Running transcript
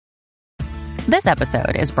This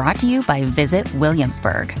episode is brought to you by Visit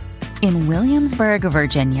Williamsburg. In Williamsburg,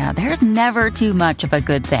 Virginia, there's never too much of a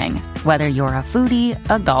good thing. Whether you're a foodie,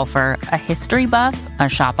 a golfer, a history buff, a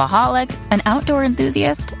shopaholic, an outdoor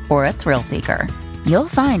enthusiast, or a thrill seeker, you'll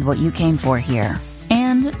find what you came for here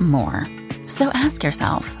and more. So ask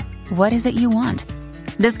yourself, what is it you want?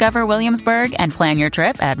 Discover Williamsburg and plan your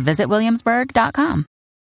trip at visitwilliamsburg.com.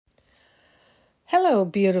 Hello,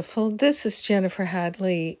 beautiful. This is Jennifer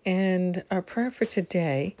Hadley, and our prayer for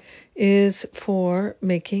today is for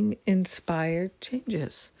making inspired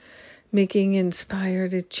changes. Making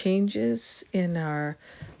inspired changes in our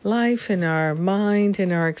life, in our mind,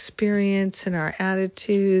 in our experience, in our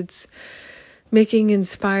attitudes. Making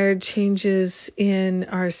inspired changes in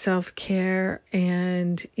our self-care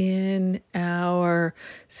and in our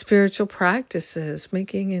spiritual practices.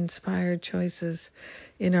 Making inspired choices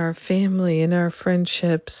in our family, in our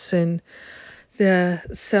friendships, and the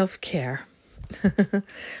self-care.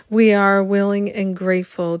 We are willing and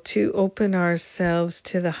grateful to open ourselves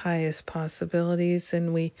to the highest possibilities,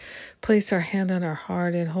 and we place our hand on our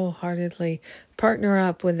heart and wholeheartedly partner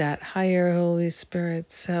up with that higher Holy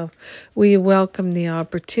Spirit self. We welcome the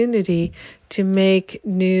opportunity to make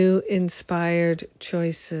new inspired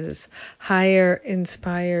choices, higher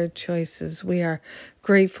inspired choices. We are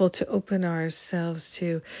grateful to open ourselves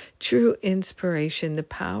to true inspiration. The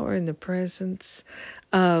power and the presence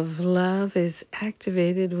of love is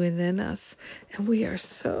activated within us, and we are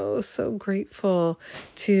so grateful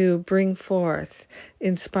to bring forth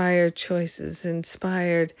inspired choices,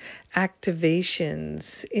 inspired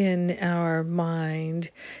activations in our mind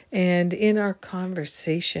and in our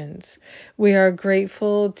conversations. We are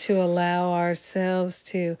grateful to allow ourselves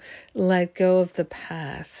to let go of the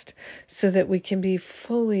past so that we can be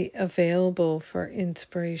fully available for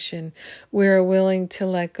inspiration. We are willing to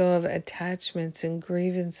let go of attachments and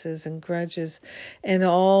grievances and grudges and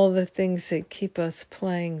all the things that keep us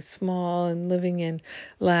playing small and living in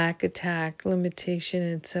lack, attack, limitation,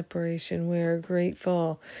 and separation. We are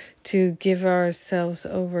grateful to give ourselves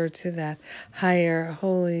over to that higher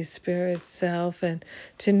Holy Spirit self and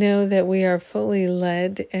to know that we are fully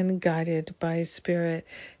led and guided by Spirit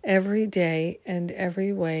every day and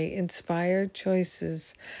every way. Inspired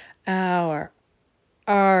choices are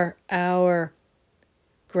our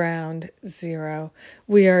ground zero.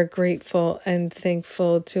 We are grateful and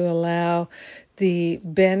thankful to allow the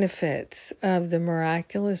benefits of the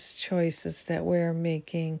miraculous choices that we're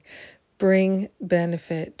making bring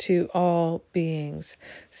benefit to all beings.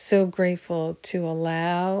 So grateful to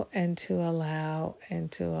allow and to allow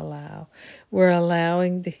and to allow. We're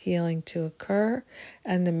allowing the healing to occur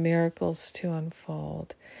and the miracles to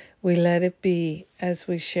unfold. We let it be as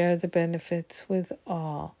we share the benefits with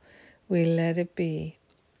all. We let it be.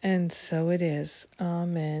 And so it is.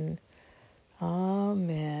 Amen.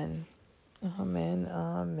 Amen. Amen.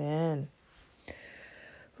 Amen.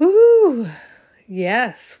 Woo!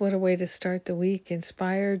 Yes, what a way to start the week.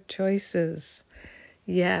 Inspired choices.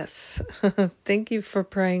 Yes. Thank you for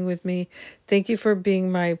praying with me. Thank you for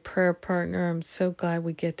being my prayer partner. I'm so glad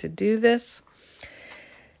we get to do this.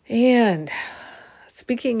 And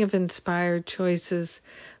speaking of inspired choices,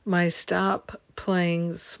 my Stop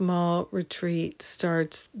Playing Small retreat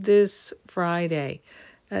starts this Friday.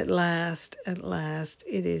 At last,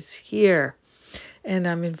 it is here. And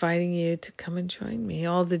I'm inviting you to come and join me.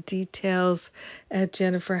 All the details at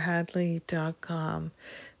jenniferhadley.com.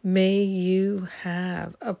 May you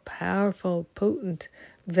have a powerful, potent,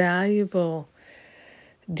 valuable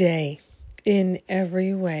day in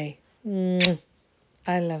every way.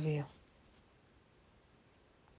 I love you.